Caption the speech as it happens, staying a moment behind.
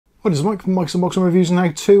Hi, this is Mike from Mike's Unboxing Reviews and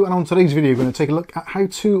How To, and on today's video we're going to take a look at how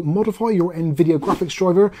to modify your Nvidia graphics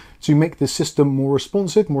driver to make the system more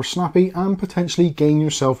responsive, more snappy, and potentially gain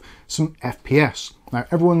yourself some FPS. Now,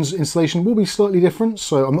 everyone's installation will be slightly different,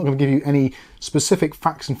 so I'm not going to give you any specific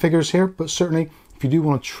facts and figures here, but certainly if you do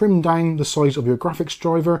want to trim down the size of your graphics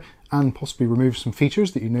driver and possibly remove some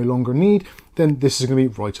features that you no longer need, then this is going to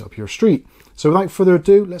be right up your street. So without further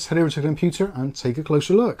ado, let's head over to the computer and take a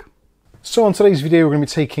closer look. So on today's video, we're going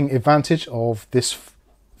to be taking advantage of this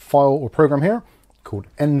file or program here called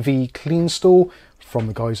NVCleanstall from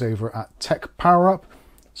the guys over at Tech Power Up.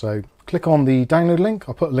 So click on the download link.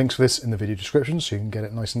 I'll put links for this in the video description so you can get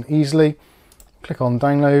it nice and easily. Click on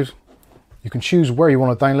download. You can choose where you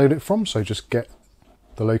want to download it from. So just get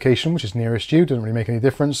the location which is nearest you. Doesn't really make any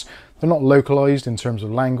difference. They're not localized in terms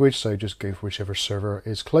of language, so just go for whichever server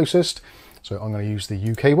is closest. So I'm going to use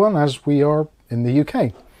the UK one as we are in the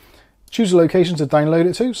UK. Choose a location to download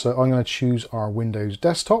it to, so I'm going to choose our Windows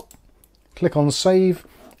desktop, click on save,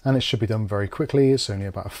 and it should be done very quickly. It's only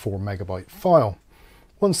about a 4 megabyte file.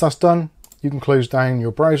 Once that's done, you can close down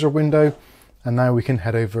your browser window, and now we can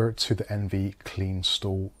head over to the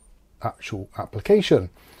NVCleanstall actual application.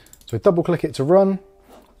 So double click it to run,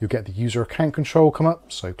 you'll get the user account control come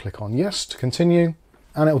up, so click on yes to continue,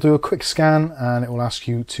 and it'll do a quick scan and it will ask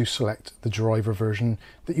you to select the driver version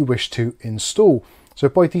that you wish to install. So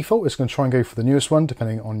by default, it's going to try and go for the newest one,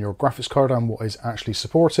 depending on your graphics card and what is actually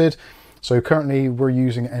supported. So currently we're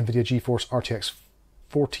using Nvidia Geforce RTX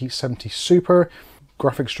 4070 Super,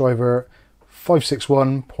 graphics driver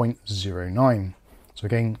 561.09. So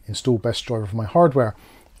again, install best driver for my hardware.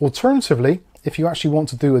 Alternatively, if you actually want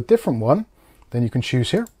to do a different one, then you can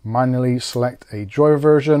choose here, manually select a driver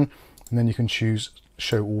version, and then you can choose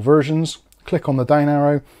show all versions, click on the down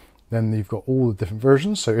arrow, then you've got all the different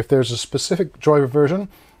versions. So if there's a specific driver version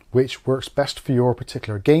which works best for your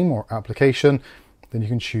particular game or application, then you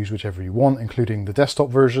can choose whichever you want, including the desktop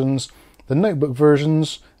versions, the notebook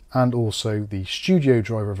versions, and also the studio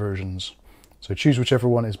driver versions. So choose whichever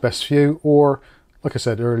one is best for you, or like I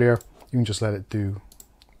said earlier, you can just let it do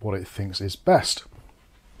what it thinks is best.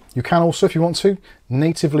 You can also, if you want to,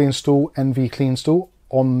 natively install NVCleanstall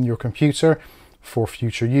on your computer for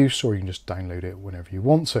future use, or you can just download it whenever you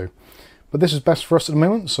want to. But this is best for us at the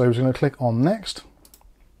moment, so we're going to click on next.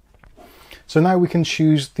 So now we can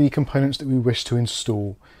choose the components that we wish to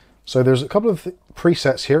install. So there's a couple of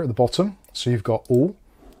presets here at the bottom. So you've got all,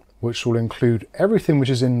 which will include everything which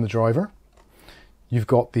is in the driver. You've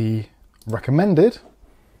got the recommended,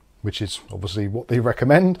 which is obviously what they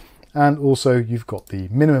recommend, and also you've got the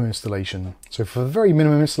minimum installation. So for the very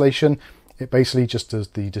minimum installation, it basically just does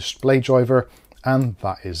the display driver, and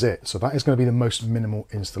that is it. So that is going to be the most minimal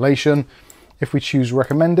installation. If we choose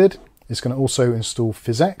recommended, it's going to also install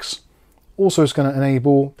PhysX. Also, it's going to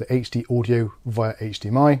enable the HD audio via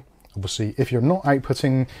HDMI. Obviously, if you're not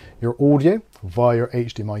outputting your audio via your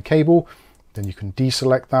HDMI cable, then you can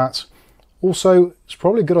deselect that. Also, it's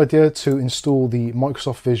probably a good idea to install the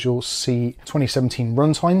Microsoft Visual C 2017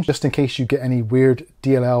 runtime, just in case you get any weird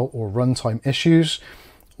DLL or runtime issues.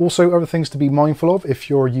 Also, other things to be mindful of: if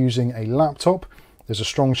you're using a laptop, there's a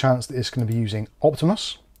strong chance that it's going to be using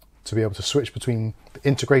Optimus to be able to switch between the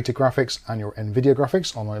integrated graphics and your Nvidia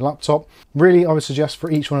graphics on my laptop. Really, I would suggest for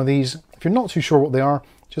each one of these, if you're not too sure what they are,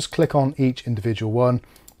 just click on each individual one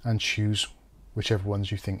and choose whichever ones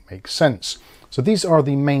you think make sense. So these are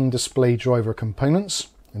the main display driver components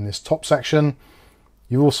in this top section.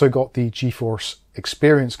 You've also got the GeForce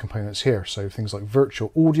Experience components here, so things like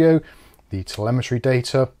virtual audio, the telemetry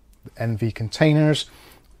data, the NV containers,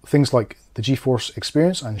 things like the GeForce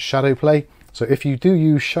Experience and Shadow Play. So if you do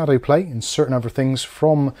use Shadow Play and certain other things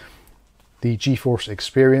from the GeForce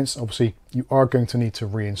Experience, obviously you are going to need to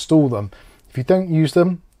reinstall them. If you don't use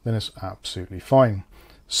them, then it's absolutely fine.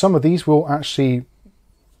 Some of these will actually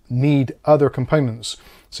need other components.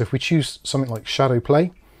 So if we choose something like Shadow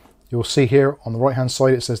Play, you'll see here on the right hand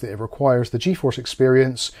side it says that it requires the GeForce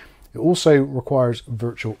Experience. It also requires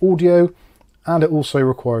virtual audio, and it also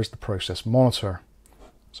requires the process monitor.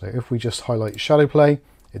 So if we just highlight Shadow Play,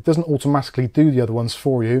 it doesn't automatically do the other ones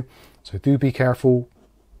for you. So do be careful,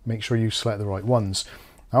 make sure you select the right ones.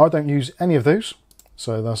 Now I don't use any of those,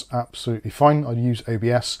 so that's absolutely fine. I'd use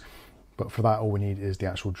OBS, but for that all we need is the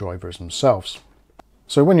actual drivers themselves.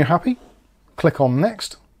 So when you're happy, click on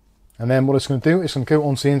next. And then what it's going to do, it's going to go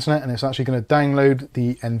onto the internet and it's actually going to download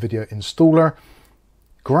the Nvidia installer,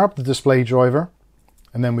 grab the display driver,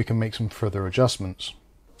 and then we can make some further adjustments.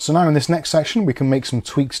 So now in this next section, we can make some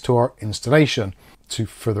tweaks to our installation to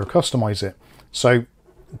further customize it. So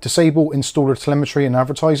disable installer telemetry and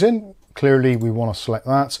advertising. Clearly we want to select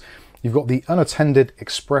that. You've got the unattended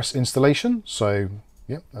express installation, so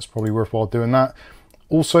yeah, that's probably worthwhile doing that.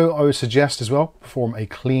 Also, I would suggest as well, perform a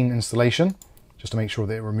clean installation, just to make sure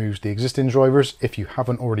that it removes the existing drivers if you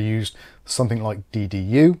haven't already used something like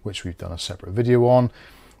DDU, which we've done a separate video on.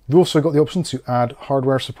 You've also got the option to add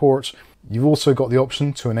hardware support. You've also got the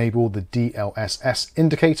option to enable the DLSS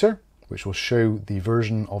indicator, which will show the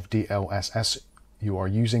version of DLSS you are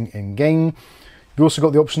using in game. You've also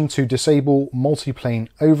got the option to disable multi-plane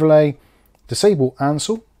overlay, disable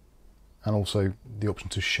Ansel, and also the option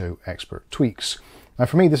to show expert tweaks. Now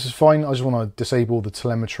for me this is fine, I just want to disable the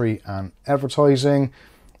telemetry and advertising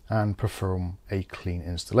and perform a clean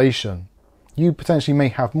installation. You potentially may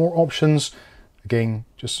have more options, again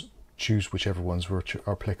just choose whichever ones are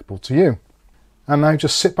applicable to you. And now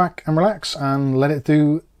just sit back and relax and let it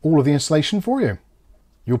do all of the installation for you.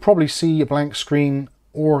 You'll probably see a blank screen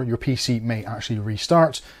or your PC may actually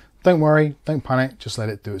restart. Don't worry, don't panic, just let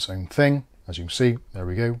it do its own thing. As you can see, there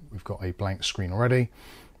we go, we've got a blank screen already.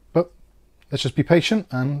 But let's just be patient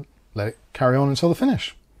and let it carry on until the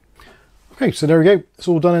finish. Okay, so there we go, it's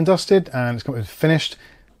all done and dusted and it's completely finished.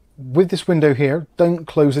 With this window here, don't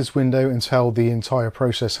close this window until the entire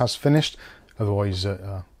process has finished, otherwise it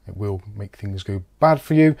will make things go bad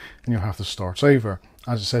for you and you'll have to start over.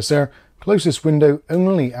 As it says there, close this window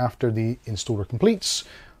only after the installer completes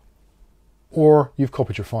or you've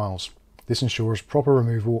copied your files. This ensures proper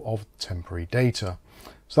removal of temporary data.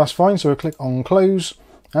 So that's fine, so I click on close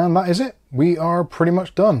and that is it. We are pretty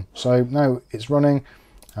much done. So now it's running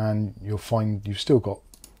and you'll find you've still got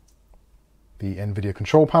the Nvidia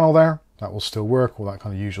control panel there. That will still work, all that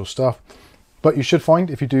kind of usual stuff. But you should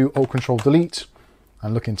find if you do Alt Control Delete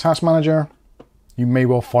and look in Task Manager, you may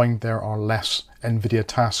well find there are less Nvidia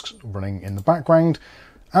tasks running in the background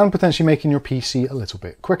and potentially making your PC a little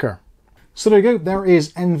bit quicker. So there you go, there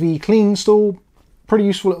is NVCleanstall. Pretty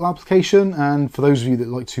useful little application, and for those of you that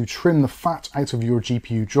like to trim the fat out of your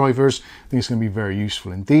GPU drivers, I think it's going to be very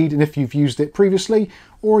useful indeed. And if you've used it previously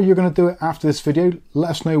or you're going to do it after this video,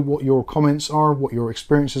 let us know what your comments are, what your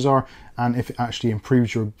experiences are, and if it actually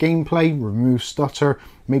improves your gameplay, removes stutter,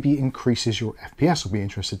 maybe increases your FPS. I'll be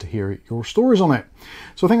interested to hear your stories on it.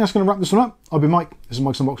 So I think that's going to wrap this one up. I've been Mike, this is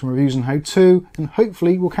Mike's Unboxing Reviews and How To, and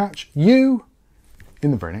hopefully we'll catch you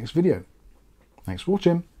in the very next video. Thanks for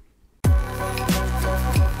watching.